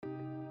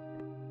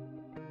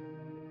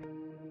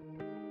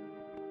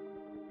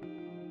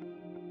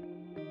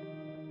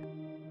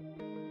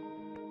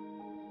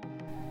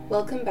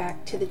Welcome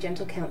back to the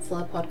Gentle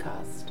Counsellor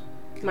podcast.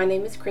 My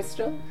name is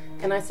Crystal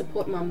and I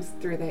support mums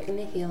through their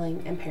inner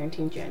healing and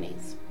parenting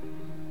journeys.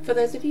 For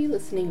those of you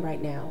listening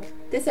right now,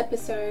 this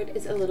episode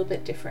is a little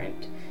bit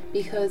different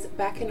because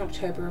back in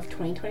October of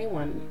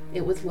 2021,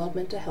 it was World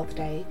Mental Health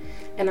Day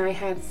and I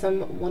had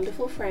some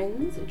wonderful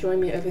friends join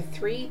me over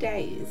 3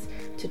 days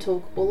to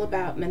talk all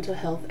about mental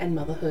health and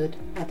motherhood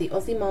at the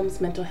Aussie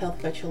Mums Mental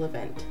Health virtual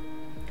event.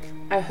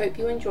 I hope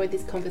you enjoyed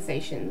these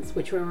conversations,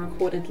 which were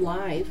recorded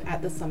live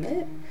at the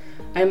summit.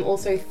 I'm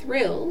also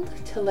thrilled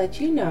to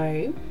let you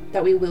know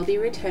that we will be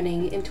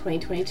returning in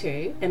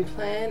 2022 and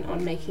plan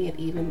on making it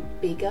even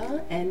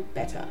bigger and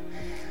better.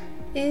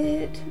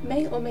 It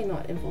may or may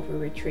not involve a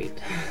retreat.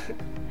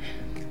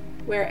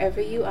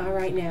 Wherever you are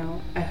right now,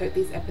 I hope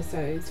these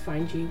episodes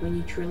find you when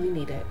you truly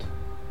need it.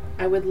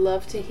 I would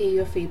love to hear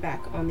your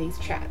feedback on these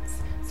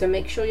chats, so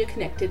make sure you're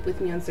connected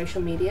with me on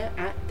social media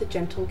at The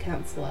Gentle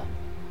Counsellor.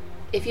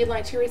 If you'd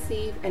like to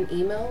receive an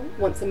email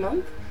once a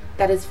month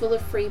that is full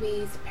of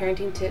freebies,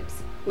 parenting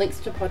tips, links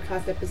to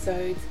podcast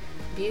episodes,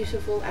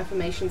 beautiful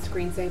affirmation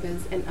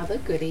screensavers, and other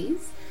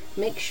goodies,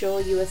 make sure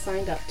you are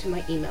signed up to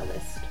my email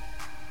list.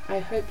 I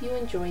hope you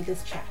enjoy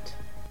this chat.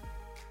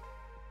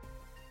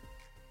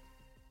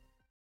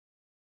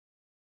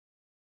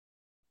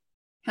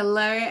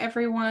 Hello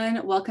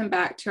everyone, welcome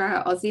back to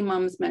our Aussie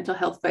Mums Mental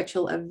Health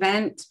virtual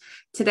event.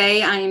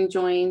 Today I am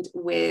joined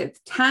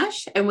with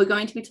Tash and we're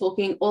going to be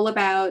talking all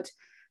about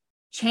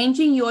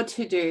changing your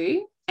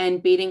to-do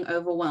and beating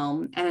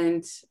overwhelm.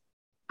 And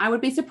I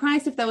would be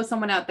surprised if there was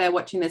someone out there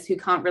watching this who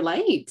can't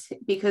relate,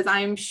 because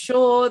I'm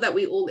sure that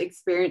we all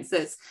experience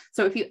this.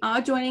 So if you are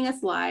joining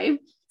us live,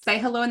 say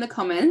hello in the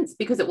comments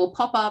because it will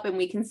pop up and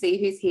we can see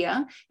who's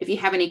here. If you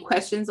have any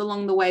questions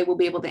along the way, we'll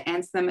be able to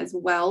answer them as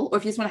well. Or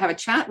if you just want to have a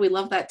chat, we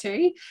love that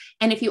too.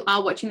 And if you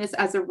are watching this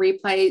as a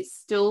replay,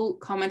 still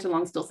comment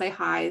along, still say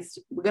hi.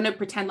 We're going to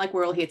pretend like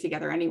we're all here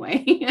together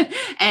anyway.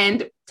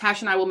 And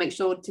Tash and I will make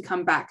sure to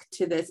come back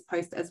to this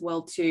post as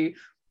well to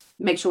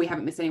make sure we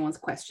haven't missed anyone's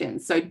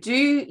questions. So do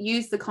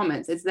use the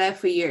comments. It's there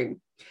for you.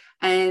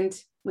 And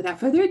without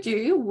further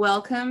ado,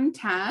 welcome,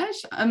 Tash.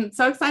 I'm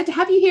so excited to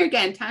have you here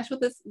again. Tash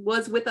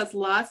was with us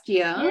last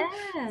year.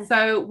 Yeah.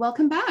 So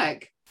welcome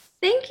back.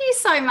 Thank you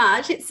so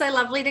much. It's so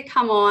lovely to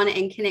come on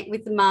and connect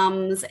with the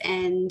mums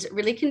and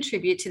really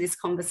contribute to this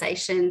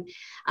conversation.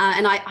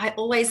 And I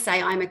always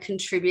say I'm a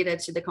contributor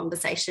to the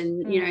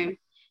conversation, you know,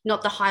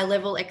 not the high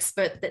level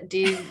expert that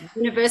did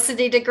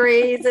university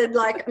degrees and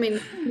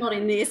not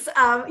in this,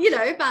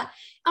 but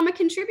I'm a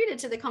contributor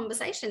to the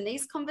conversation.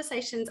 These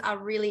conversations are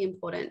really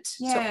important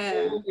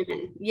to all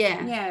women.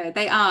 Yeah,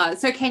 they are.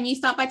 So can you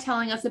start by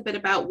telling us a bit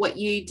about what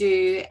you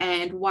do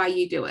and why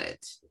you do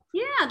it?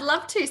 Yeah, I'd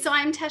love to. So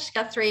I'm Tash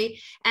Guthrie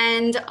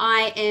and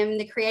I am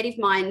the creative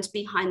mind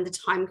behind the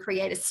Time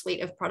Creator suite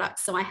of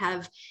products. So I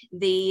have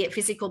the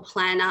physical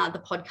planner, the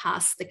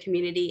podcast, the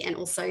community, and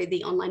also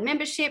the online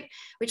membership,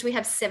 which we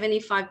have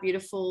 75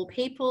 beautiful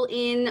people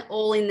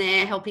all in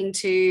there helping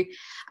to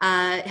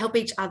help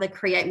each other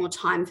create more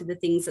time for the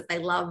things that they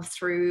love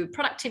through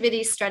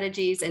productivity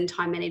strategies and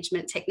time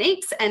management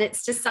techniques. And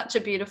it's just such a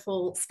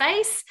beautiful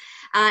space.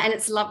 And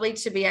it's lovely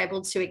to be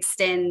able to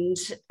extend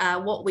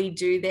what we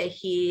do there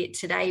here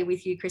today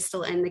with you,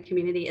 Crystal, and the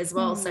community as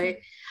well. So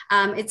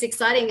it's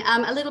exciting.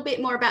 A little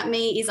bit more about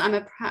me is I'm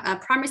a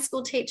primary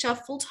school teacher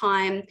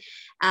full-time,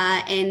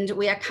 and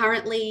we are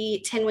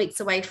currently 10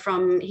 weeks away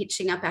from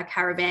hitching up our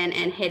caravan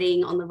and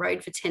heading on the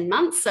road for 10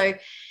 months. So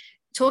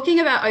talking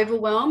about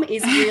overwhelm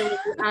is really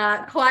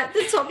quite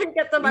the topic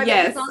at the moment.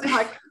 Yes. It's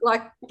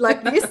not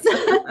like this,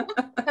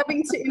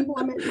 having to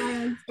implement my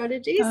own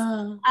strategies.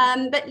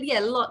 But yeah,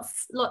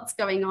 lots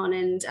going on,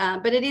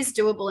 and but it is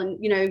doable.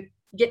 And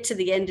get to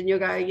the end and you'll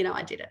go,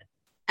 I did it.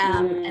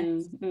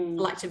 And I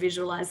like to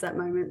visualize that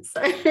moment.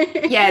 So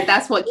yeah,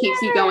 that's what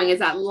keeps you going, is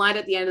that light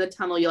at the end of the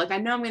tunnel. You're like, I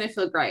know I'm going to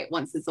feel great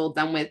once it's all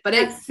done with, but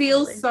it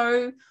feels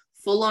so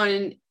full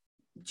on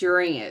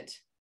during it.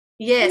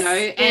 Yes.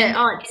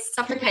 And it's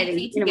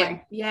suffocating in a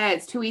way. Yeah,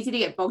 it's too easy to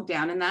get bogged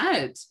down in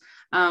that.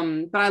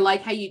 But I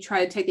like how you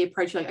try to take the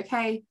approach, like,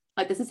 okay,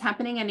 like this is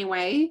happening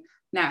anyway.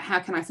 Now, how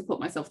can I support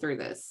myself through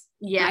this?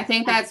 Yeah, and I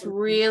think that's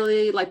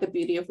really like the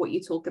beauty of what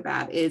you talk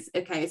about is,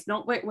 okay, it's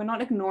not, we're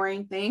not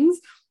ignoring things.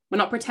 We're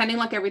not pretending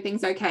like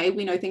everything's okay.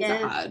 We know things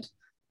are hard,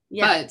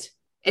 but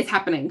it's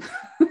happening.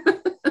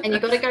 And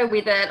you've got to go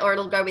with it or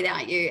it'll go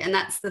without you. And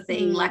that's the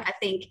thing. Like, I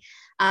think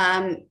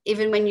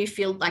even when you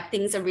feel like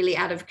things are really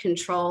out of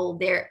control,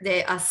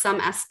 there are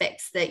some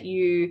aspects that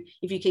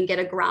if you can get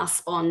a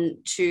grasp on,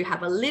 to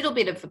have a little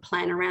bit of a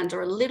plan around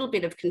or a little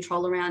bit of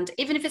control around,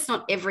 even if it's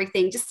not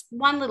everything, just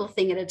one little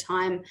thing at a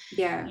time,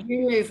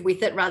 you move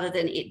with it rather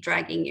than it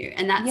dragging you.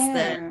 And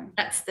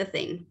that's the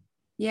thing.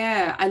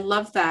 Yeah, I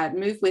love that.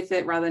 Move with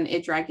it rather than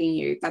it dragging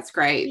you. That's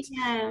great.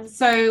 Yeah.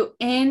 So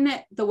in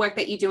the work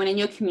that you do and in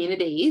your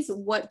communities,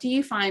 what do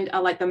you find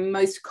are like the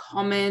most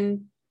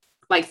common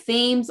like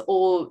themes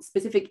or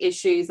specific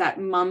issues that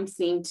mums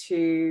seem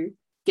to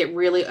get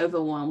really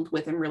overwhelmed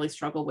with and really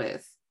struggle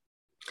with?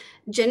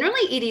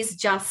 Generally, it is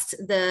just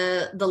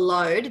the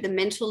load, the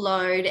mental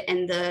load,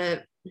 and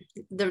the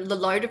the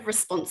load of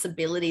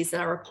responsibilities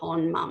that are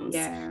upon mums.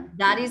 Yeah.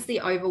 That is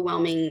the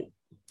overwhelming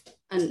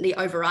and the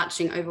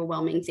overarching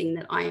overwhelming thing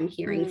that I am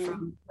hearing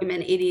from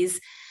women. It is,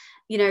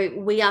 you know,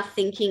 we are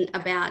thinking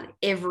about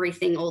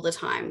everything all the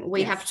time.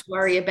 We have to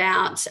worry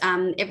about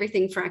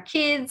everything for our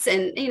kids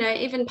and, you know,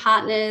 even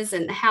partners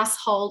and the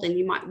household, and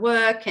you might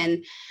work.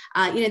 And,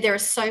 you know, there are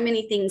so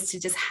many things to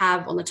just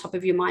have on the top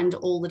of your mind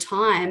all the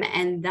time.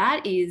 And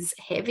that is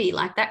heavy.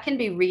 Like, that can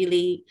be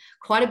really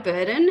quite a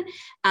burden.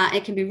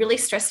 It can be really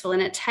stressful,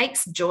 and it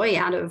takes joy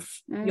out of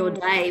your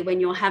day when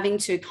you're having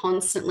to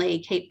constantly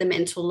keep the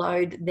mental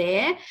load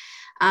there.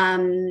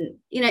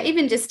 You know,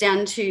 even just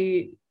down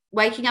to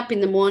waking up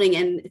in the morning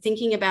and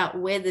thinking about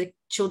where the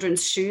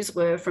children's shoes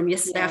were from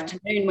yesterday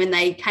afternoon when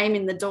they came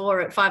in the door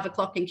at 5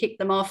 o'clock and kicked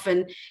them off,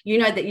 and you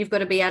know that you've got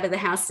to be out of the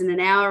house in an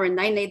hour and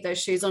they need those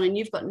shoes on and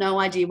you've got no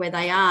idea where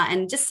they are.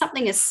 And just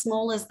something as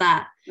small as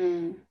that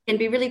can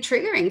be really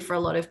triggering for a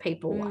lot of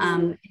people,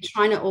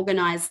 trying to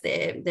organize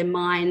their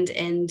mind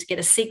and get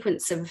a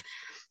sequence of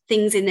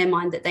things in their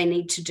mind that they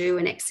need to do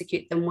and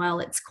execute them well.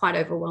 It's quite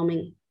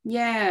overwhelming.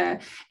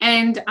 Yeah.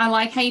 And I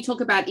like how you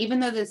talk about,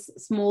 even though there's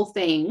small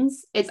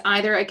things, it's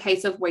either a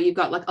case of where you've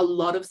got like a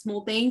lot of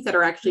small things that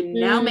are actually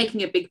now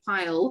making a big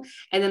pile.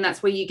 And then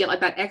that's where you get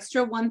like that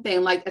extra one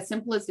thing, like as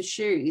simple as the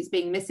shoes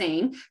being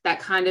missing, that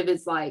kind of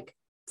is like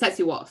sets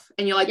you off.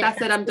 And you're like, that's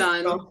it, I'm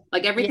done.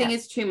 Like everything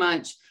is too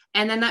much.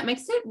 And then that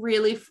makes it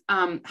really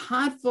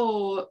hard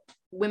for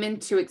women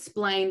to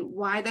explain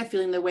why they're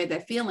feeling the way they're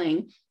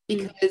feeling,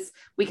 because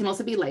we can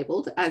also be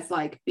labeled as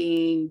like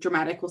being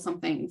dramatic or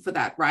something for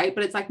that, right?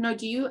 But it's like, no,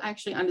 do you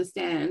actually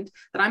understand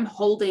that I'm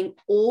holding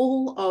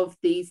all of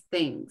these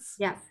things?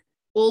 Yes.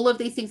 All of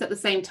these things at the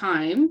same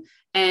time.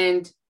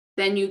 And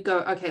then you go,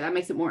 okay, that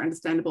makes it more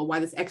understandable why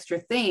this extra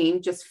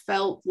thing just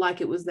felt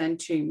like it was then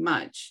too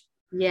much.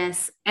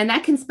 Yes. And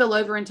that can spill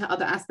over into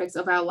other aspects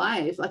of our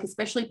life, like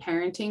especially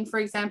parenting, for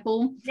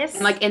example. Yes.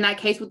 And like in that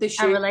case with the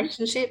shoe. Our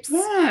relationships.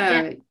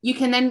 Yeah. You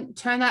can then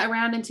turn that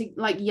around into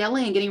like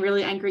yelling and getting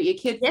really angry at your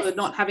kids for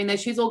not having their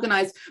shoes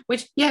organized,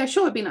 which, yeah,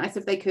 sure, it'd be nice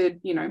if they could,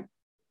 you know,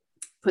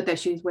 put their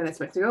shoes where they're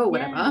supposed to go or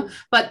whatever.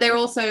 But they're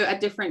also at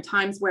different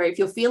times where if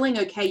you're feeling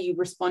okay, you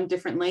respond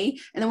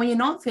differently. And then when you're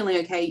not feeling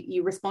okay,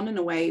 you respond in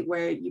a way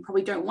where you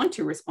probably don't want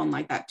to respond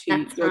like that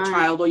to your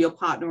child or your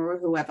partner or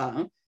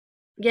whoever.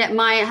 Yeah,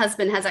 my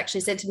husband has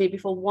actually said to me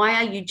before, why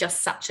are you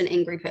just such an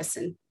angry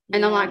person?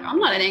 And I'm like, I'm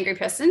not an angry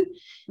person.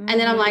 And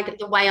then I'm like,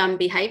 the way I'm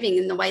behaving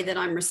and the way that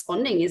I'm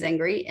responding is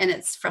angry, and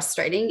it's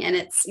frustrating. And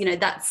it's, you know,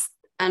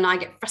 and I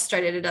get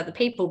frustrated at other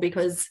people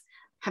because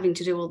having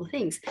to do all the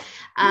things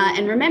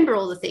and remember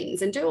all the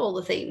things and do all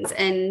the things.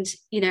 And,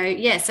 you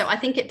know, so I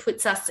think it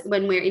puts us,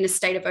 when we're in a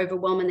state of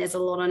overwhelm and there's a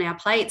lot on our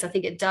plates, I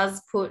think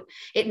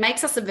it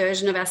makes us a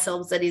version of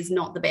ourselves that is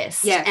not the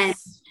best. Yes. And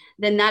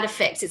then that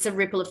affects, it's a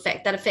ripple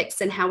effect that affects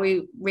then how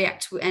we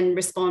react and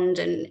respond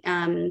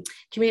and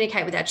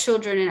communicate with our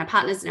children and our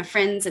partners and our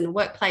friends and the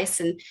workplace.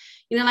 And,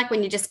 you know, like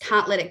when you just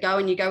can't let it go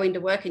and you go into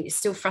work and you're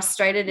still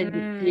frustrated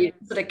and you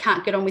sort of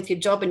can't get on with your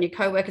job, and your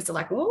co-workers are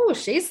like, oh,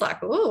 she's like,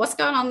 oh, what's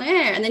going on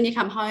there? And then you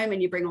come home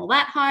and you bring all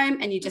that home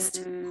and you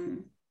just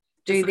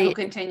do the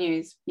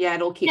continues. Yeah,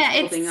 it all keeps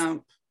building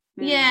up.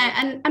 Yeah.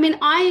 And I mean,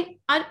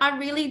 I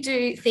really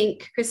do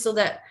think, Crystal,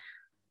 that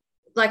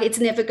like it's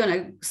never going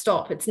to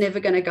stop. It's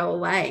never going to go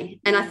away.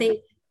 And I think,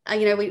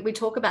 you know, we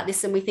talk about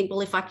this and we think,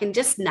 well, if I can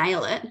just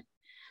nail it,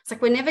 it's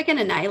like we're never going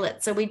to nail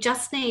it. So we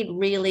just need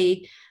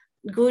really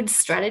good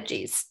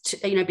strategies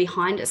to, you know,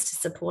 behind us to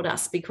support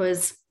us,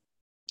 because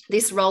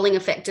this rolling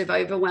effect of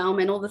overwhelm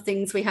and all the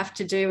things we have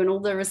to do and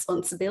all the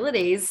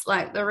responsibilities,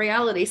 like the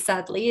reality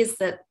sadly is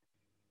that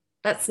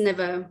that's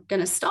never going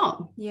to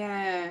stop.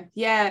 Yeah.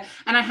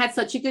 And I had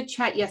such a good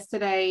chat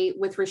yesterday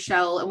with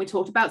Rochelle, and we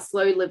talked about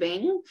slow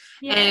living.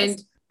 Yes.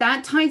 And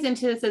that ties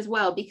into this as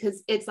well,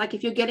 because it's like,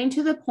 if you're getting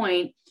to the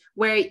point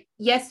where,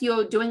 yes,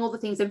 you're doing all the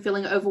things and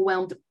feeling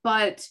overwhelmed,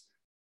 but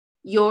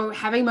you're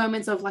having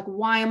moments of like,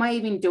 why am I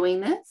even doing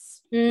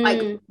this?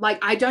 Like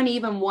I don't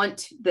even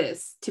want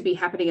this to be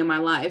happening in my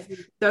life.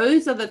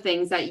 Those are the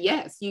things that,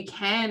 yes, you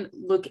can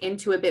look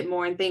into a bit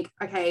more and think,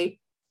 okay,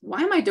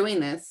 why am I doing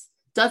this?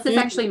 Does this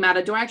actually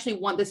matter? Do I actually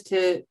want this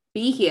to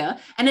be here?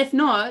 And if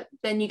not,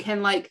 then you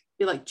can like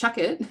be like, chuck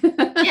it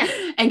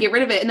and get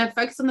rid of it, and then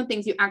focus on the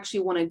things you actually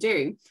want to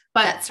do.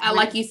 But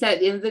like you said, at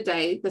the end of the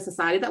day, the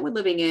society that we're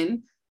living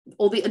in,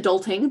 all the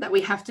adulting that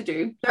we have to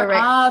do, there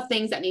are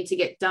things that need to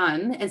get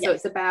done. And so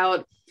it's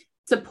about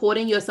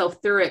supporting yourself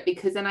through it,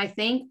 because then I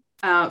think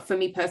for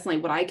me personally,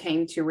 what I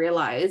came to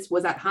realize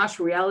was that harsh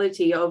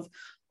reality of,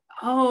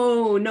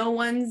 oh, no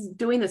one's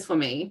doing this for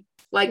me.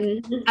 Like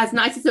as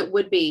nice as it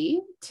would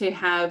be to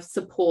have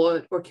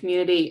support or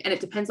community, and it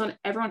depends on,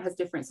 everyone has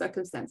different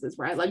circumstances,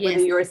 right? Like whether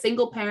you're a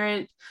single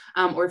parent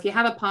or if you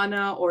have a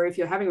partner, or if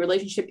you're having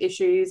relationship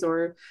issues,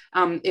 or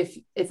if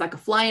it's like a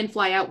fly in,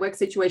 fly out work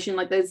situation,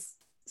 like there's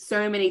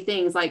so many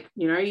things, like,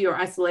 you know, you're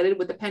isolated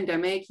with the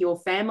pandemic, your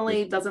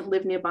family doesn't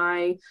live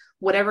nearby,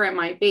 whatever it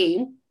might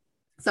be.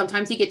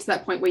 sometimes you get to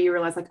that point where you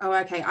realize like, oh,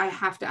 okay, I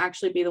have to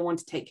actually be the one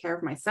to take care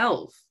of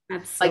myself.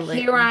 Absolutely. Like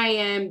here I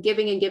am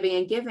giving and giving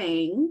and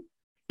giving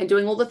and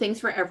doing all the things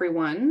for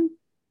everyone.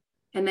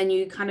 And then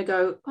you kind of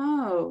go,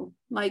 oh,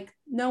 like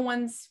no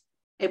one's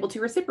able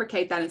to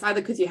reciprocate that. It's either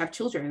because you have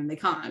children and they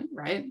can't,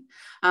 right?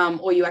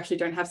 Or you actually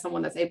don't have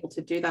someone that's able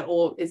to do that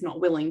or is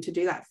not willing to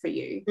do that for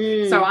you.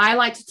 So I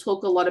like to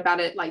talk a lot about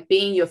it, like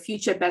being your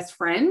future best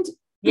friend.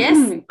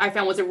 Yes. I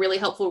found was a really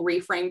helpful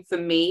reframe for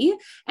me.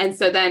 And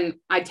so then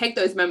I take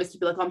those moments to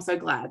be like, oh, I'm so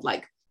glad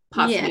like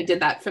past me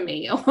did that for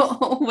me or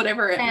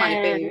whatever it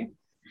might be.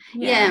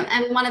 Yeah.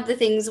 And one of the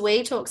things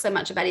we talk so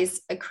much about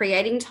is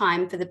creating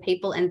time for the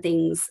people and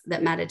things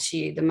that matter to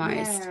you the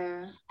most.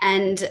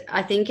 And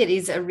I think it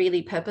is a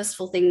really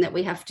purposeful thing that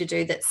we have to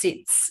do that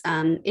sits,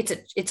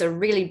 it's a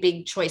really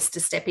big choice to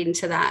step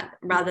into that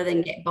rather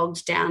than get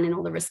bogged down in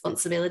all the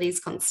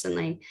responsibilities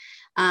constantly.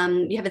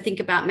 You have to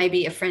think about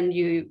maybe a friend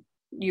you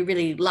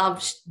really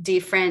loved,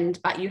 dear friend,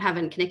 but you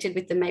haven't connected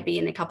with them maybe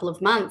in a couple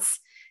of months.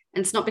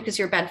 And it's not because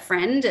you're a bad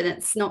friend and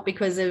it's not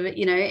because of,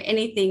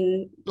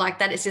 anything like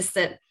that. It's just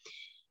that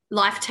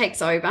life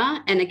takes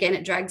over. And again,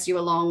 it drags you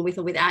along with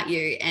or without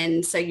you.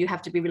 And so you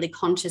have to be really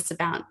conscious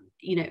about,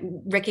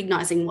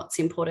 recognizing what's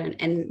important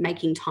and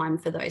making time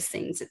for those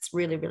things. It's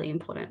really, really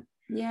important.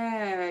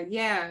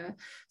 Yeah.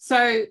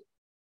 So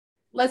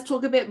let's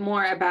talk a bit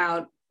more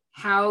about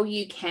how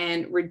you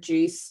can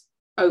reduce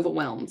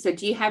overwhelm. So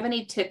do you have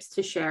any tips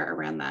to share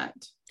around that?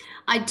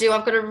 I do.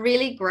 I've got a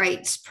really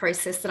great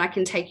process that I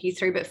can take you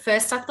through. But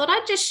first, I thought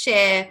I'd just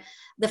share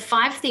the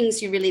 5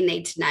 things you really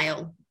need to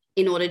nail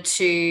in order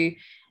to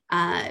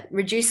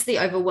reduce the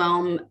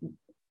overwhelm.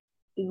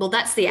 Well,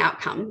 that's the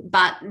outcome,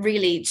 but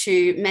really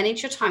to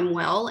manage your time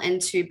well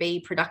and to be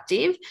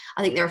productive,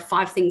 I think there are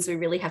 5 things we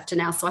really have to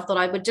nail. So I thought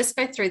I would just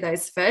go through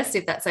those first,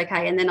 if that's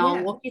okay. And then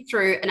I'll walk you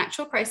through an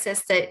actual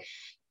process that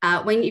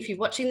if you're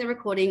watching the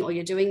recording or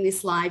you're doing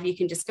this live, you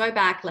can just go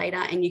back later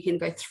and you can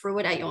go through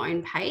it at your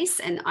own pace.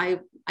 And I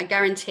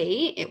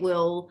guarantee it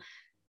will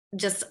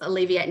just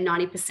alleviate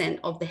 90%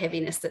 of the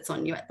heaviness that's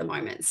on you at the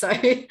moment. So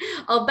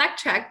I'll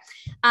backtrack.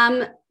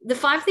 The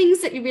 5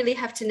 things that you really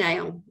have to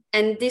nail,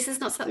 and this is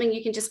not something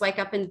you can just wake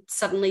up and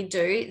suddenly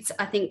do.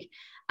 I think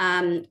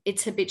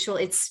it's habitual.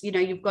 It's,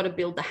 you've got to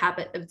build the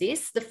habit of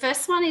this. The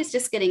first one is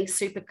just getting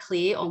super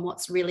clear on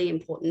what's really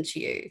important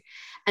to you.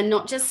 And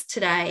not just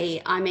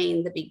today, I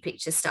mean the big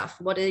picture stuff.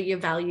 What are your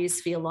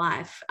values for your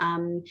life?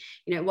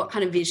 What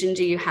kind of vision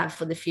do you have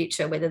for the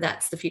future, whether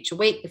that's the future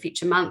week, the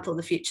future month, or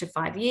the future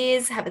 5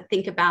 years? Have a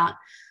think about,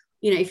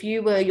 if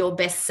you were your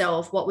best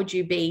self, what would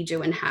you be,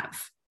 do, and have?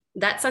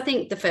 That's, I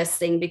think, the first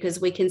thing,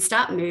 because we can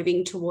start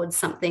moving towards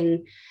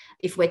something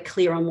if we're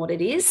clear on what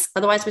it is.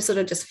 Otherwise, we sort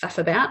of just faff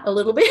about a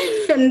little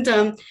bit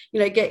and,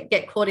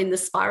 get caught in the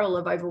spiral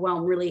of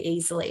overwhelm really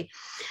easily.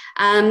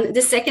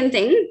 The second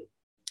thing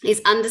is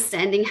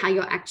understanding how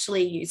you're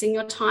actually using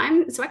your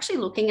time. So actually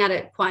looking at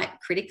it quite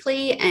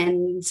critically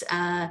and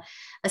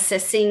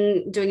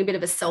assessing, doing a bit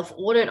of a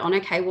self-audit on,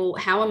 okay, well,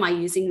 how am I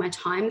using my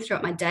time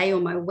throughout my day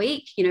or my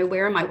week?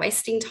 Where am I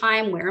wasting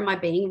time? Where am I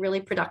being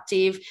really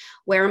productive?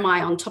 Where am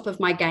I on top of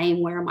my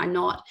game? Where am I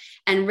not?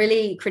 And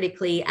really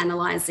critically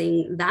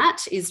analyzing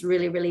that is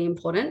really, really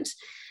important.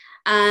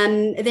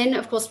 Then,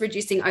 of course,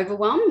 reducing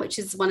overwhelm, which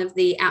is one of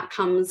the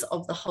outcomes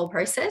of the whole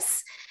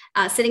process.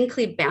 Setting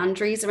clear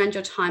boundaries around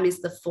your time is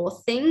the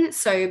 4th thing.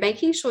 So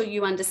making sure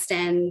you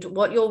understand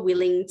what you're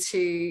willing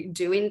to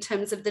do in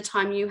terms of the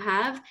time you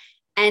have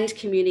and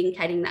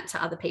communicating that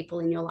to other people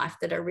in your life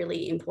that are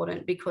really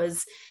important,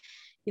 because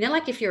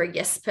like if you're a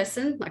yes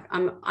person, like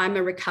I'm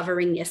a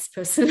recovering yes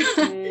person.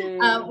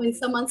 When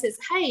someone says,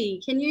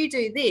 hey, can you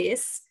do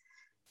this?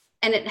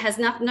 And it has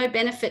no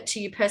benefit to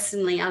you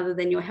personally other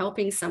than you're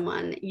helping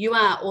someone, you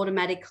are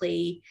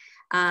automatically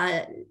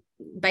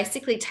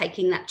basically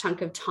taking that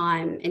chunk of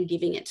time and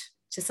giving it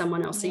to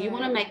someone else. So you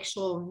want to make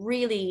sure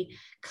really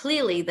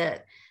clearly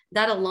that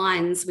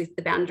aligns with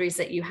the boundaries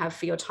that you have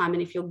for your time.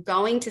 And if you're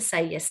going to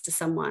say yes to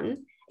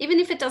someone, even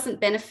if it doesn't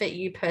benefit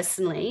you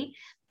personally,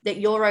 that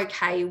you're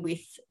okay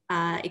with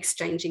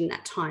exchanging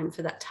that time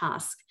for that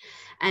task.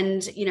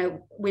 And,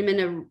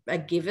 women are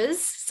givers.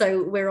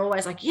 So we're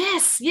always like,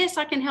 yes,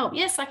 I can help.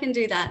 Yes, I can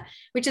do that,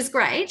 which is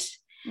great.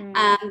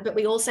 But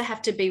we also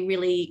have to be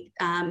really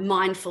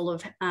mindful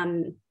of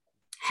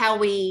how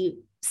we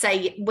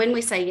say, when we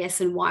say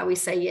yes and why we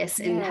say yes,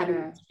 and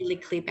having really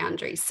clear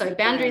boundaries. So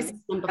boundaries is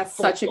number 4. That's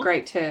such a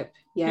great tip.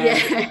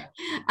 But,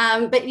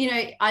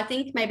 I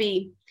think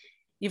maybe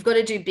you've got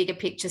to do bigger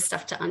picture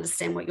stuff to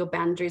understand what your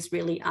boundaries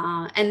really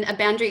are. And a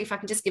boundary, if I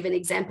can just give an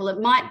example,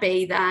 it might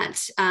be that,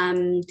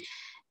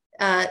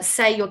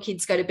 say your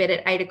kids go to bed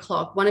at 8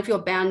 o'clock. One of your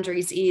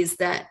boundaries is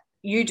that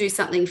you do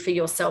something for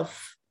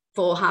yourself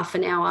for half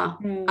an hour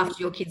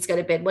after your kids go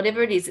to bed.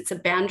 Whatever it is, it's a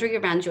boundary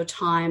around your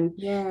time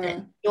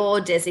that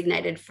you're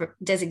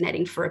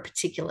designating for a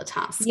particular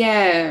task.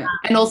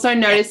 And also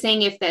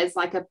noticing if there's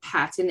like a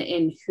pattern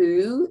in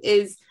who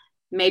is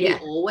maybe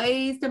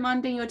always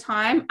demanding your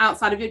time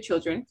outside of your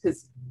children,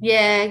 because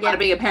Yeah, Part of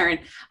being a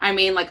parent. I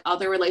mean, like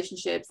other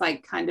relationships,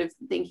 like kind of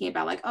thinking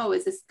about like, oh,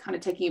 is this kind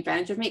of taking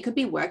advantage of me? It could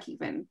be work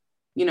even,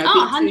 you know,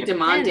 Oh, being too 100%.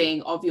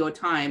 demanding of your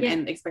time Yeah.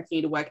 and expecting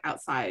you to work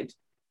outside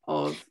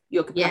of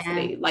your Yeah.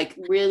 capacity. Like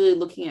really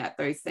looking at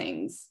those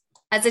things.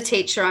 As a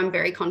teacher, I'm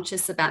very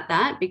conscious about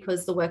that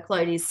because the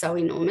workload is so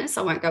enormous.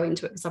 I won't go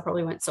into it because I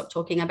probably won't stop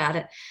talking about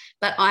it.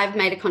 But I've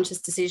made a conscious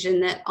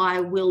decision that I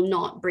will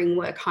not bring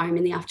work home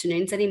in the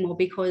afternoons anymore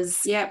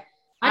because Yep.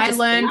 I I just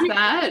learned that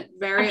I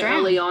very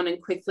early drown. on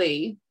and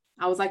quickly.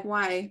 I was like,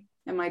 why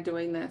am I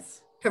doing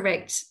this?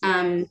 Correct.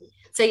 Yeah.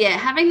 So yeah,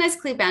 having those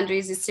clear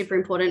boundaries is super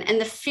important.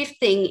 And the fifth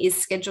thing is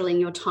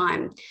scheduling your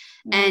time.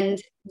 And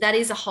that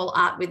is a whole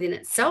art within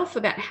itself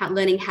about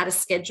learning how to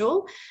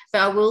schedule.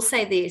 But I will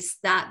say this,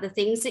 that the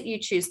things that you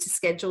choose to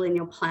schedule in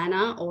your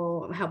planner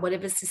or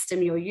whatever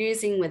system you're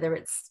using, whether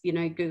it's,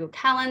 Google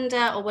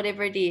Calendar or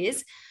whatever it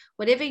is,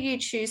 whatever you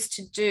choose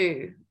to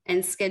do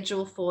and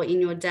schedule for in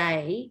your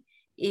day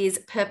is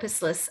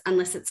purposeless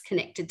unless it's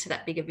connected to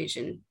that bigger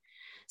vision.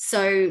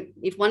 So,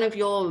 if one of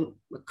your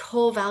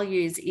core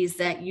values is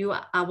that you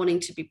are wanting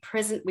to be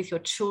present with your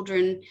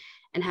children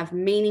and have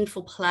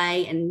meaningful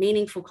play and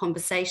meaningful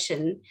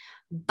conversation,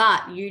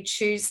 but you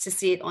choose to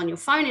sit on your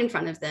phone in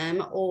front of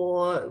them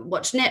or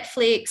watch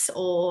Netflix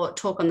or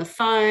talk on the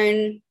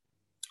phone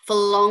for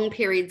long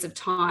periods of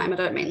time, I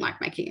don't mean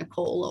like making a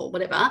call or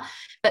whatever,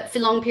 but for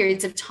long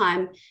periods of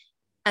time,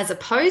 as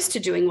opposed to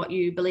doing what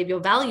you believe your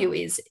value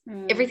is,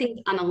 everything's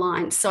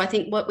unaligned. So I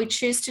think what we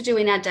choose to do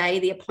in our day,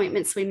 the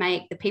appointments we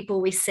make, the people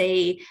we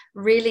see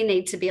really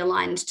need to be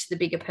aligned to the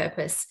bigger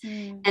purpose.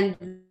 And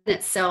in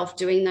itself,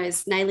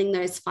 nailing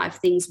those 5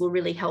 things will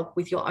really help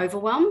with your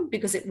overwhelm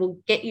because it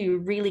will get you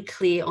really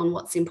clear on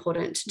what's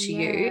important to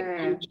you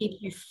and keep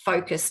you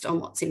focused on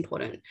what's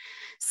important.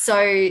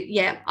 So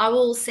yeah, I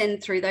will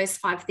send through those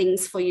 5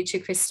 things for you too,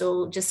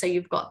 Crystal, just so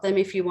you've got them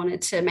if you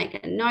wanted to make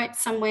a note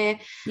somewhere.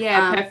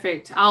 Yeah,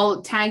 perfect.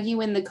 I'll tag you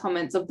in the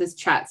comments of this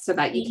chat so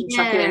that you can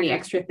chuck in any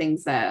extra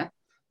things there.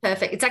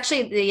 Perfect. It's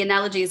actually, the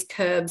analogy is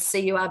CURBS,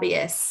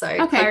 CURBS. So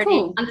okay, clarity,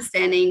 cool.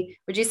 Understanding,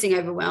 reducing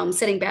overwhelm,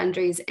 setting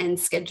boundaries, and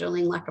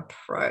scheduling like a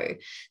pro.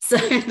 So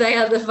they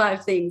are the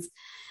 5 things.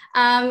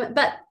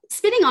 But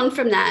spinning on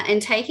from that and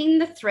taking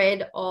the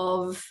thread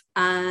of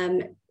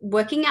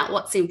working out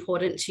what's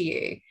important to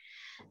you,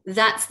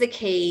 that's the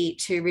key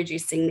to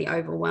reducing the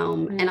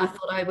overwhelm. And I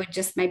thought I would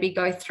just maybe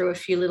go through a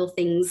few little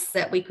things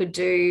that we could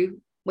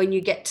do when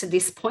you get to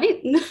this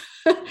point.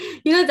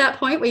 That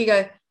point where you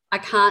go, I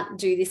can't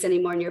do this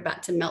anymore, and you're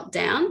about to melt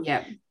down.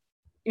 Yeah.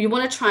 You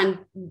want to try and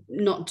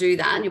not do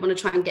that. You want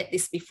to try and get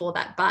this before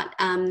that. But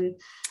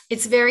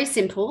it's very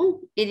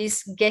simple. It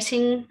is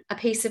getting a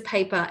piece of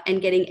paper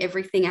and getting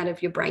everything out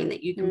of your brain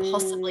that you can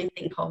possibly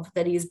think of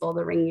that is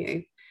bothering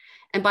you.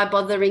 And by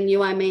bothering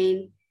you, I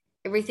mean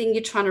everything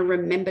you're trying to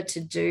remember to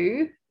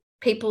do,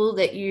 people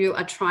that you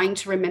are trying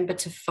to remember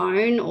to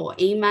phone or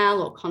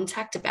email or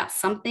contact about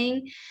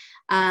something,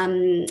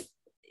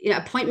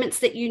 appointments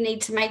that you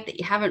need to make that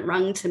you haven't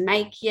rung to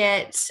make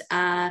yet,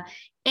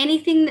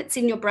 anything that's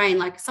in your brain,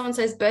 like someone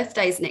says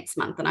birthday's next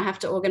month and I have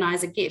to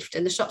organize a gift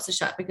and the shops are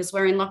shut because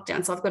we're in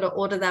lockdown, so I've got to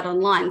order that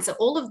online. So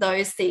all of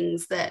those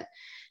things that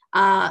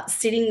are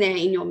sitting there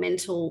in your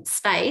mental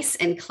space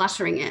and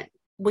cluttering it,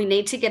 we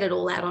need to get it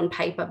all out on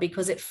paper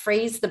because it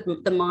frees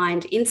the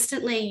mind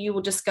instantly. You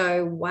will just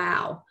go,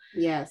 wow,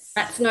 yes,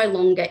 that's no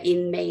longer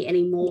in me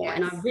anymore. Yes.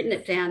 And I've written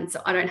it down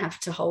so I don't have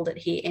to hold it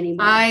here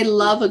anymore. I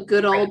love a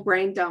good old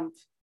brain dump.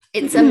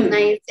 It's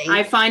amazing.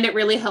 I find it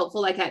really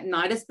helpful, like at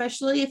night,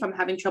 especially if I'm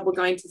having trouble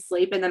going to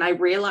sleep. And then I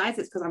realize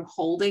it's because I'm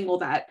holding all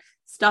that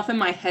stuff in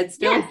my head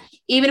still. Yeah.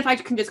 Even if I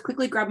can just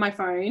quickly grab my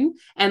phone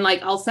and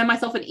like I'll send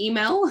myself an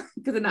email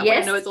because in that way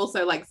I know it's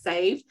also like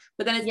saved,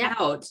 but then it's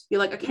out. You're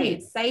like, okay,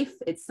 it's safe.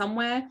 It's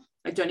somewhere.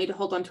 I don't need to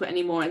hold on to it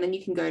anymore. And then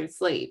you can go to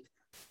sleep.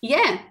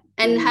 Yeah.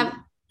 And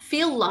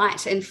feel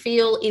light and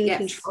feel in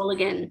control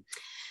again.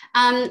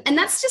 And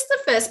that's just the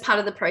first part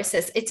of the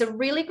process. It's a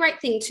really great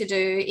thing to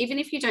do, even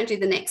if you don't do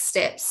the next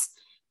steps.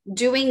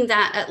 Doing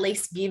that at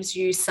least gives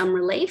you some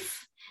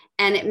relief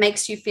and it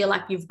makes you feel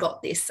like you've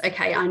got this.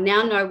 Okay, I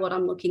now know what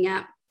I'm looking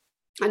at.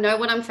 I know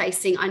what I'm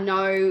facing. I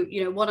know,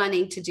 what I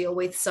need to deal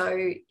with.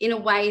 So in a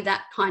way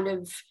that kind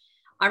of,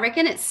 I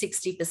reckon it's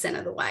 60%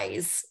 of the way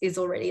is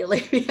already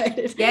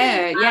alleviated.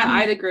 Yeah,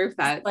 I'd agree with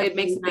that. It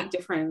makes a big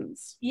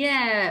difference.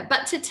 Yeah,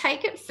 but to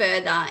take it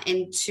further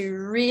and to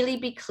really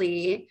be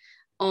clear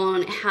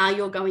on how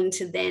you're going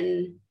to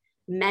then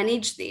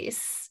manage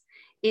this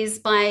is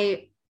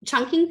by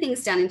chunking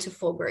things down into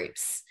 4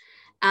 groups.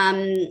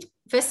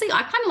 Firstly,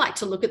 I kind of like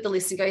to look at the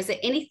list and go, is there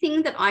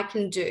anything that I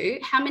can do?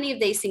 How many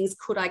of these things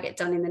could I get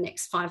done in the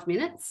next 5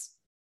 minutes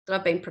that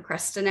I've been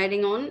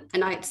procrastinating on?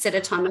 And I set a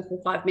timer for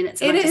 5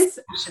 minutes and just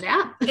smash it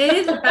out.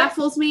 It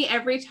baffles me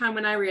every time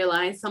when I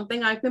realize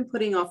something I've been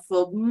putting off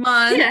for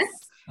months. Yeah.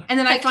 And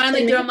then I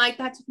finally do. I'm like,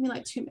 that took me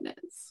like 2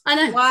 minutes. I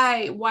know.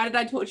 Why did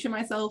I torture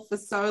myself for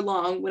so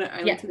long when it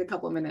only took a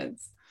couple of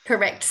minutes?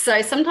 Correct.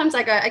 So sometimes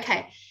I go,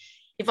 okay,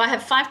 if I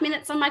have 5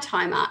 minutes on my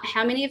timer,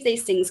 how many of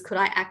these things could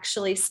I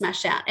actually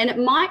smash out? And it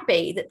might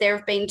be that there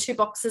have been 2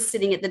 boxes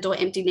sitting at the door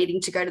empty, needing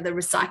to go to the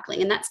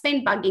recycling, and that's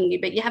been bugging you,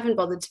 but you haven't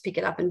bothered to pick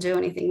it up and do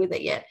anything with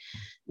it yet.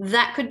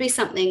 That could be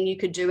something you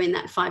could do in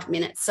that 5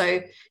 minutes.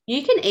 So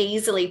you can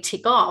easily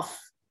tick off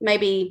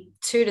maybe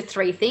 2 to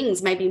 3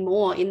 things, maybe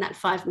more in that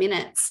 5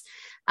 minutes.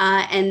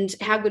 And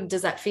how good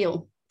does that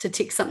feel to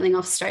tick something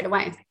off straight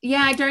away?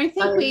 Yeah, I don't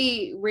think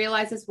we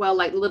realize as well,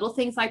 like little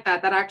things like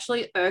that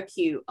actually irk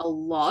you a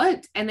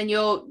lot. And then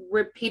you're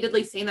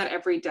repeatedly seeing that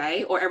every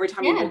day or every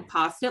time you walk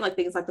past it, like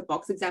things like the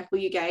box example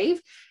you gave.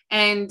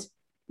 And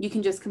you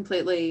can just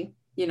completely,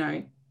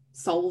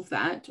 solve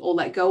that or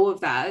let go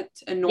of that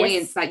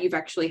annoyance that you've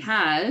actually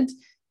had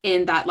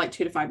in that like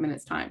 2 to 5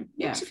 minutes time.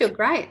 Yeah. Makes you feel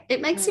great.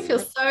 It makes you feel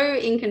so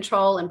in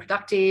control and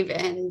productive,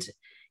 and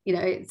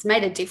it's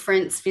made a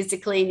difference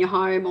physically in your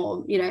home,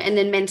 or and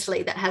then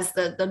mentally that has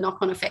the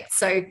knock-on effect.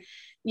 So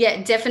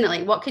yeah,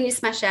 definitely, what can you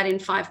smash out in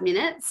 5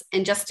 minutes,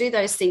 and just do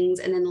those things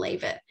and then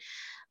leave it.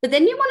 But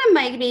then you want to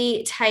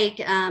maybe take,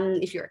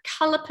 if you're a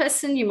color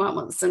person, you might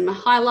want some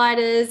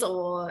highlighters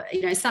or,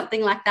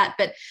 something like that.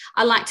 But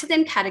I like to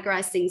then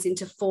categorize things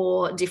into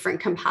 4 different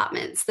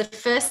compartments. The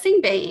first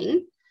thing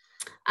being,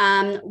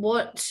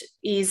 what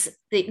is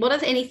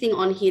anything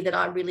on here that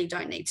I really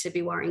don't need to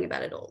be worrying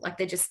about at all? Like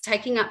they're just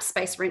taking up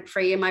space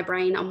rent-free in my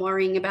brain. I'm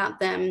worrying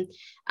about them.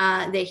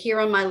 They're here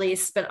on my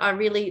list, but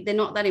they're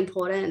not that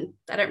important.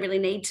 They don't really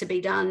need to be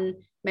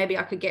done. Maybe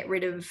I could get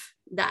rid of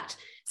that.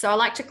 So I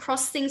like to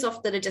cross things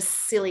off that are just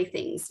silly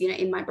things,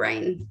 in my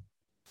brain.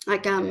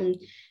 Like,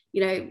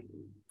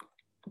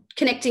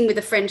 connecting with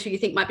a friend who you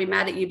think might be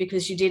mad at you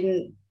because you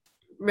didn't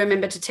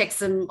remember to text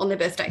them on their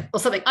birthday or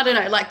something. I don't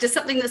know, like just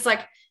something that's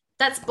like,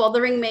 that's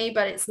bothering me,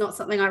 but it's not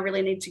something I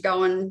really need to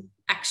go and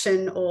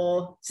action,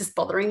 or it's just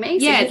bothering me.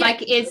 Yeah, so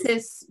like, is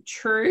this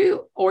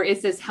true, or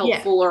is this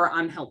helpful or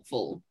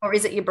unhelpful? Or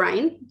is it your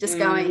brain just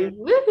going,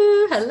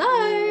 woohoo,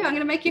 hello, I'm going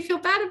to make you feel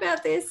bad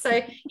about this? So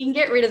you can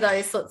get rid of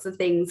those sorts of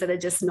things that are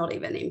just not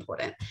even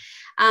important.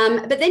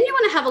 But then you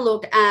want to have a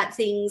look at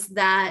things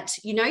that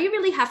you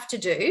really have to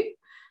do,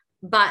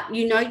 but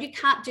you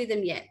can't do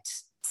them yet.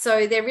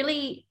 So they're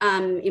really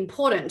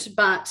important,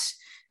 but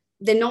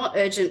they're not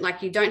urgent.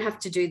 Like you don't have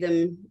to do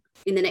them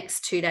in the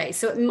next 2 days.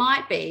 So it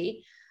might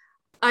be,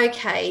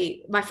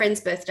 okay, my friend's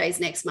birthday is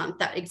next month,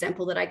 that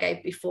example that I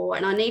gave before,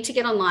 and I need to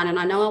get online, and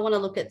I know I want to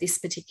look at this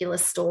particular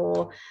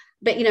store,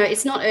 but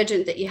it's not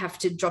urgent that you have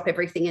to drop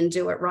everything and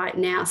do it right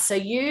now. So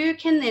you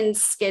can then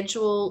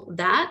schedule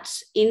that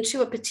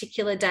into a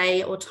particular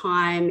day or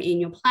time in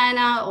your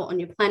planner or on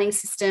your planning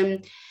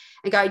system,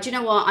 and go, do you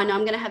know what? I know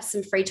I'm going to have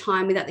some free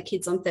time without the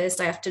kids on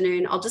Thursday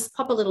afternoon. I'll just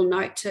pop a little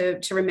note to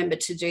remember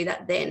to do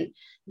that then.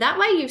 That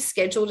way you've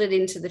scheduled it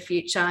into the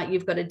future.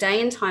 You've got a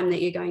day and time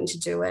that you're going to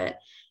do it,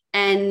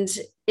 and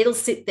it'll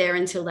sit there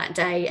until that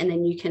day, and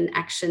then you can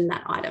action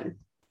that item.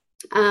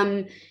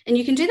 And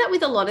you can do that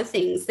with a lot of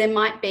things. There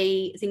might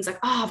be things like,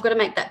 I've got to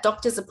make that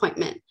doctor's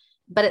appointment,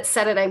 but it's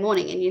Saturday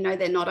morning and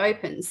they're not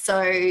open.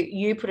 So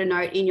you put a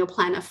note in your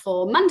planner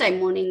for Monday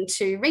morning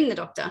to ring the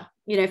doctor,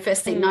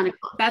 first thing 9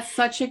 o'clock. That's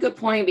such a good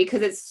point,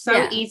 because it's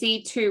so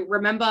easy to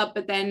remember,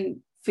 but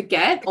then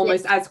forget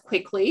almost as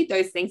quickly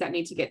those things that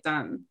need to get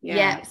done.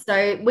 Yeah.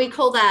 So we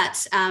call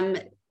that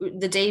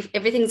the D,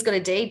 everything's got a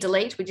D,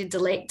 delete. We did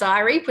delete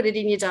diary, put it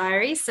in your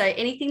diary. So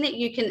anything that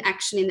you can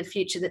action in the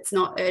future that's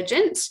not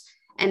urgent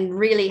and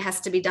really has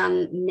to be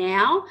done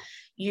now,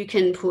 you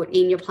can put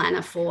in your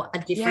planner for a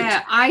different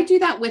time. I do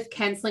that with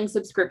cancelling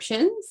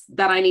subscriptions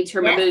that I need to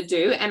remember to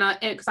do. And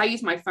because I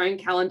use my phone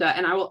calendar,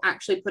 and I will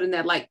actually put in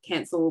there like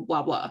cancel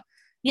blah, blah.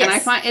 Yes. And I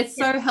find it's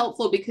so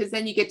helpful, because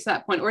then you get to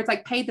that point, or it's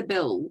like pay the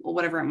bill or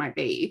whatever it might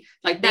be,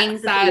 like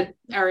things that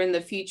are in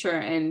the future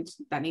and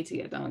that need to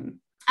get done.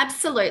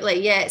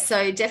 Absolutely. Yeah.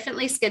 So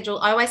definitely schedule.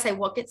 I always say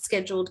what gets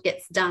scheduled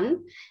gets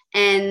done.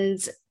 And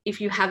if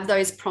you have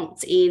those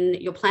prompts in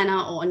your planner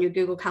or on your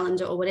Google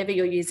Calendar or whatever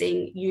you're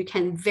using, you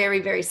can very,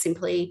 very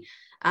simply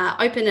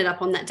open it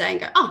up on that day and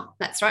go,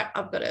 that's right,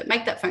 I've got to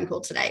make that phone call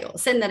today, or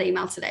send that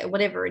email today, or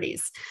whatever it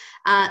is.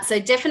 So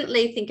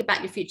definitely think about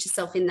your future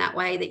self in that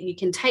way, that you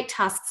can take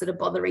tasks that are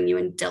bothering you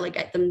and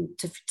delegate them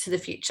to the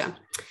future.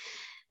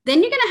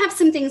 Then you're going to have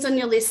some things on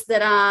your list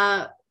that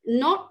are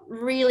not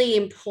really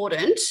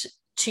important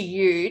to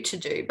you to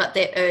do, but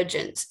they're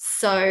urgent.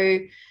 So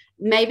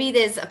maybe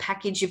there's a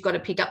package you've got to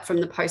pick up from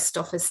the post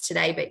office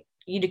today, but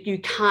you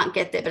can't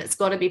get there, but it's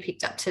got to be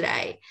picked up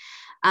today.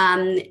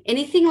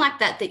 Anything like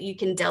that you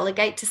can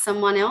delegate to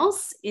someone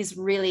else is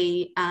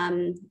really,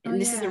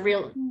 this is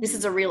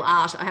a real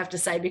art, I have to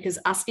say, because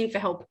asking for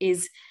help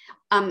is,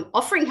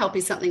 offering help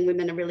is something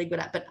women are really good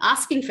at, but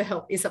asking for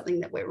help is something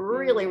that we're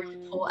really,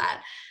 really poor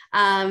at.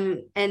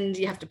 And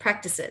you have to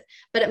practice it.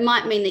 But it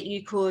might mean that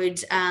you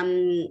could, I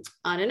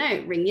don't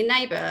know, ring your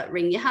neighbor,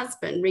 ring your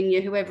husband, ring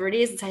your whoever it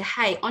is, and say,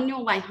 hey, on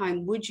your way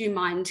home, would you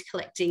mind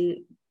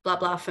collecting blah,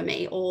 blah for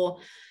me? Or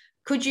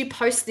could you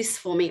post this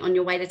for me on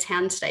your way to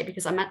town today,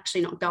 because I'm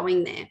actually not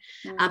going there,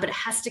 but it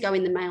has to go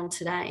in the mail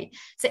today.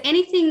 So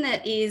anything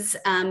that is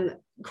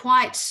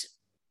quite,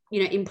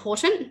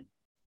 important,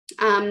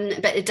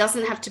 but it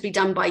doesn't have to be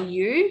done by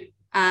you,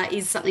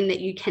 is something that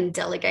you can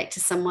delegate to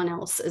someone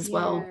else as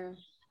well.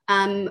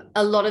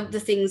 A lot of the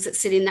things that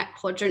sit in that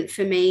quadrant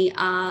for me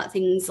are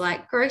things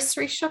like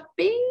grocery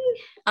shopping.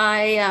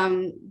 I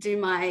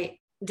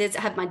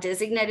have my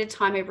designated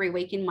time every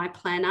week in my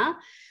planner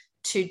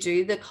to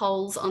do the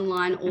Coles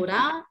online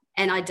order,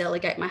 and I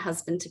delegate my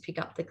husband to pick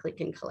up the click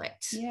and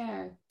collect.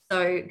 Yeah.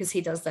 So, because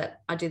he does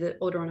that, I do the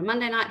order on a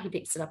Monday night, he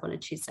picks it up on a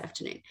Tuesday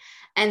afternoon.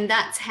 And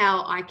that's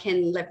how I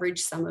can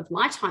leverage some of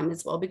my time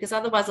as well, because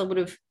otherwise I would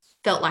have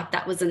felt like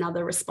that was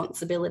another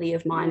responsibility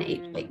of mine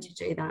each week to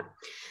do that.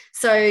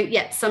 So,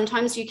 yeah,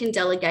 sometimes you can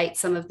delegate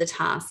some of the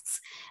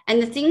tasks.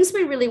 And the things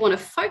we really want to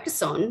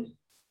focus on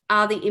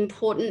are the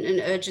important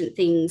and urgent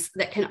things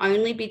that can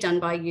only be done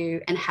by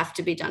you and have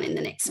to be done in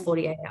the next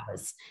 48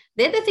 hours.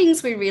 They're the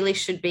things we really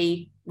should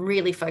be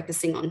really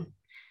focusing on.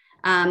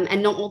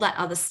 And not all that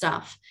other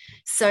stuff.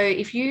 So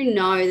if you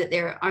know that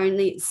there are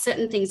only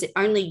certain things that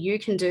only you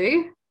can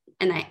do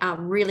and they are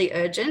really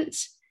urgent,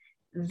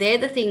 they're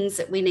the things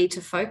that we need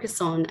to focus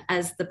on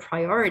as the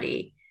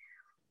priority,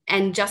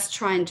 and just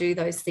try and do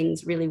those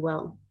things really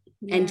well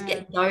and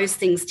get those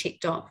things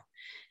ticked off.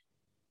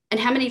 And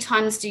how many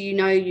times do you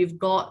know you've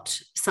got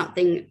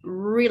something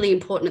really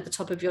important at the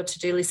top of your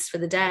to-do list for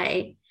the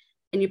day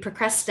and you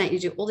procrastinate, you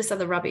do all this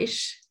other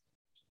rubbish,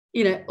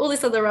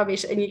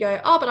 and you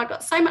go, oh, but I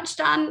got so much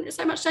done,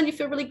 you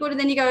feel really good. And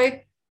then you go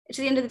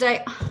to the end of the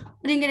day, oh,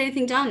 I didn't get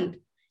anything done,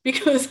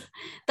 because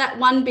that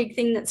one big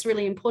thing that's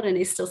really important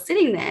is still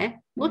sitting there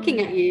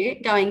looking at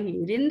you going,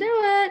 you didn't do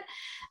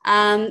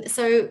it.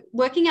 So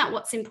working out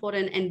what's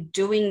important and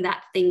doing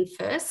that thing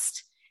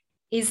first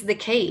is the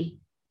key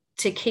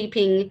to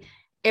keeping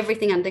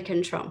everything under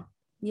control.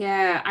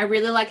 Yeah, I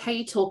really like how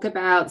you talk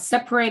about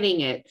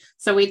separating it.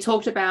 So we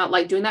talked about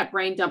like doing that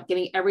brain dump,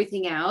 getting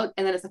everything out,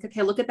 and then it's like,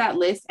 okay, look at that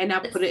list and now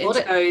put it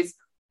into those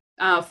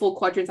 4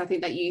 quadrants, I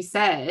think that you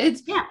said.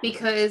 Yeah.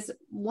 Because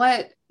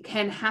what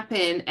can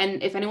happen,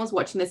 and if anyone's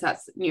watching this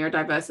that's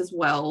neurodiverse as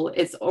well,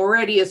 it's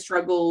already a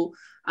struggle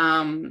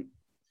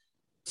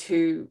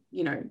to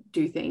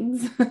do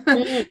things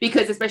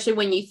because especially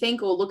when you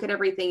think or look at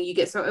everything, you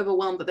get so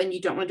overwhelmed, but then you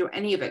don't want to do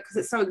any of it because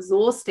it's so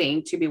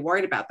exhausting to be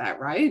worried about that,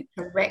 right?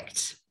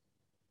 Correct.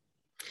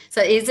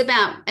 So it is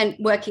about and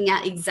working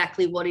out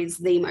exactly what is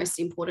the most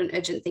important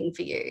urgent thing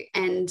for you,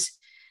 and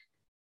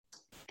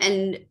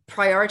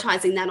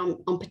prioritizing that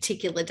on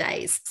particular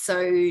days. So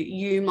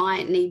you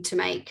might need to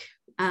make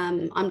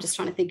I'm just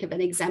trying to think of an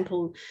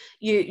example.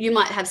 You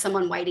might have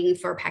someone waiting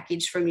for a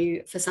package from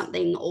you for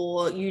something,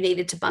 or you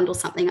needed to bundle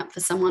something up for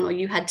someone, or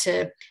you had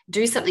to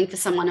do something for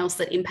someone else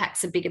that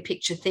impacts a bigger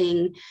picture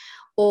thing,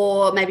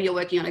 or maybe you're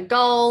working on a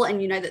goal and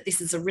you know that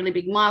this is a really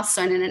big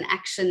milestone and an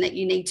action that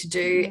you need to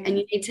do, and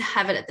you need to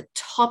have it at the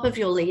top of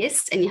your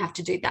list, and you have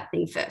to do that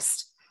thing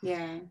first.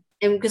 Yeah.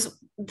 And because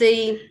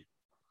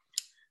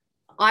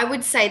I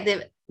would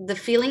say the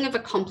feeling of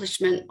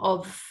accomplishment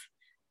of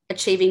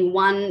achieving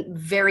one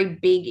very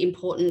big,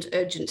 important,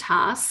 urgent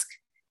task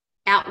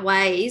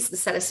outweighs the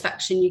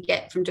satisfaction you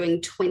get from doing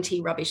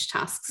 20 rubbish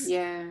tasks.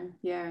 Yeah.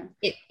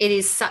 It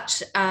is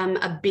such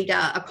a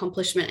bigger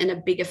accomplishment and a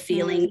bigger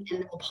feeling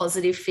and a more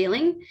positive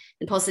feeling.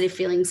 And positive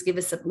feelings give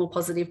us a more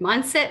positive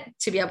mindset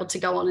to be able to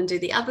go on and do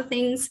the other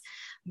things.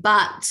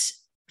 But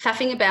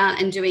faffing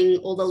about and doing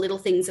all the little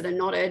things that are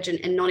not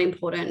urgent and not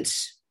important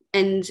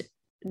and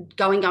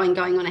going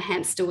on a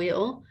hamster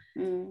wheel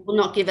will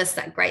not give us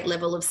that great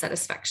level of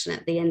satisfaction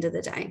at the end of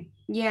the day.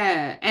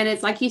 Yeah. And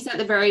it's like you said at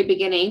the very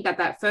beginning,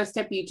 that first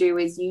step you do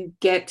is you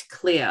get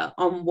clear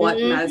on what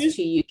matters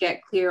to you. You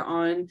get clear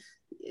on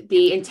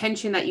the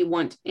intention that you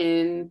want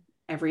in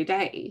every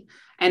day.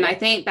 And I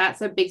think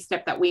that's a big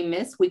step that we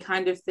miss. We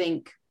kind of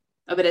think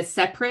of it as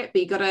separate,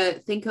 but you got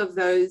to think of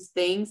those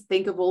things,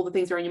 think of all the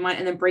things that are in your mind,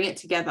 and then bring it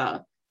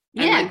together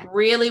and like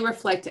really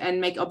reflect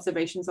and make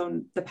observations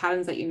on the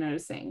patterns that you're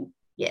noticing.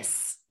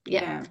 Yes.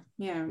 Yeah.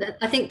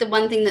 I think the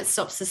one thing that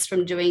stops us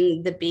from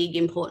doing the big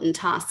important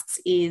tasks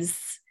is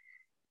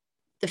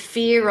the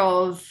fear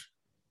of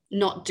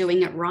not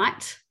doing it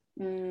right,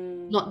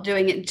 not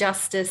doing it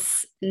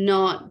justice,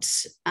 not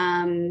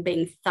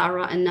being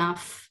thorough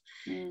enough,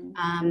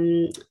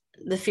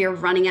 the fear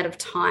of running out of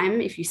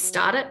time if you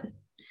start it,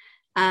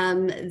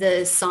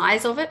 the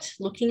size of it,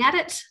 looking at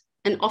it.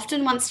 And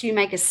often once you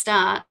make a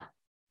start,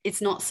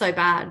 it's not so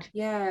bad.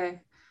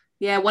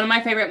 Yeah, one of my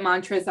favorite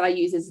mantras that I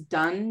use is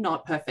done,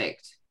 not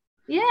perfect.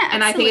 Yeah,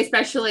 and absolutely. I think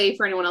especially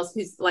for anyone else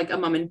who's like a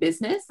mum in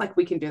business, like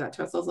we can do that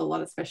to ourselves a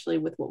lot, especially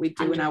with what we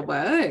do 100%. In our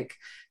work.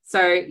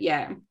 So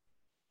yeah,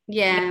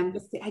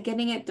 just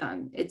getting it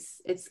done.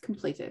 It's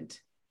completed.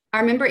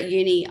 I remember at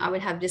uni, I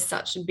would have just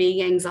such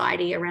big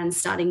anxiety around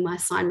starting my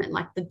assignment.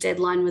 Like the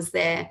deadline was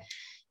there.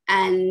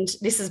 And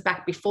this is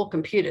back before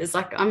computers.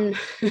 Like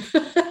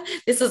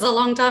this is a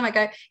long time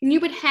ago. And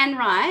you would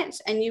handwrite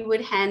and you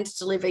would hand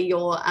deliver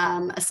your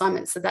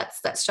assignments. So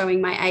that's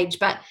showing my age.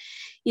 But,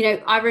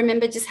 I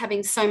remember just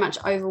having so much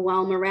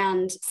overwhelm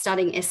around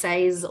starting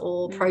essays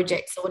or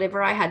projects or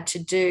whatever I had to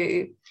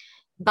do.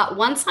 But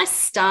once I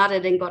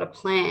started and got a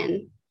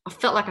plan, I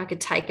felt like I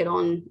could take it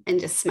on and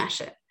just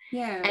smash it.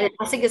 Yeah. And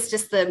I think it's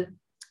just the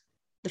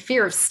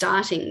fear of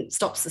starting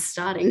stops us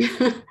starting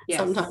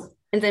sometimes.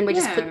 And then we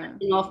just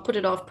put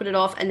it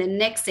off. And then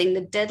next thing,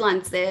 the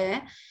deadline's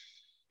there.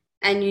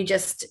 And you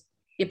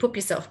put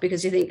yourself,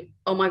 because you think,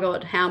 oh my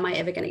God, how am I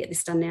ever going to get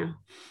this done now?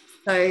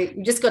 So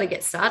you just got to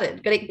get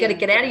started. Got to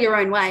get out of your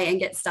own way and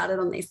get started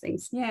on these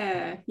things.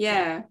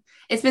 Yeah.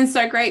 It's been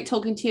so great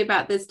talking to you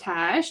about this,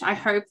 Tash. I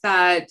hope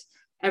that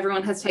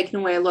everyone has taken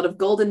away a lot of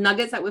golden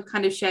nuggets that we've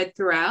kind of shared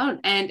throughout.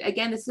 And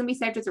again, this is going to be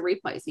saved as a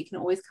replay, so you can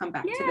always come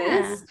back to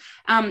this.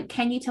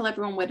 Can you tell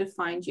everyone where to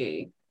find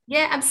you?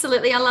 Yeah,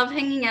 absolutely. I love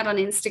hanging out on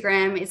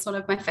Instagram. It's one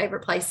of my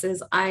favorite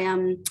places.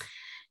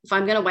 If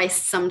I'm going to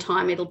waste some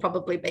time, it'll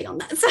probably be on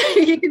that. So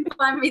you can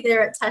find me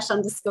there at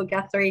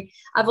Tash_Guthrie.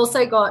 I've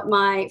also got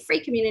my free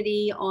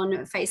community on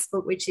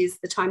Facebook, which is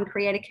the Time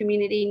Creator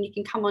Community, and you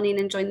can come on in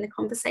and join the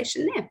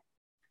conversation there.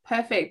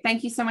 Perfect.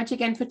 Thank you so much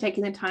again for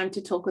taking the time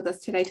to talk with us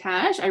today,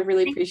 Tash. I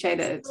really appreciate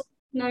it.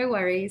 No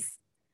worries.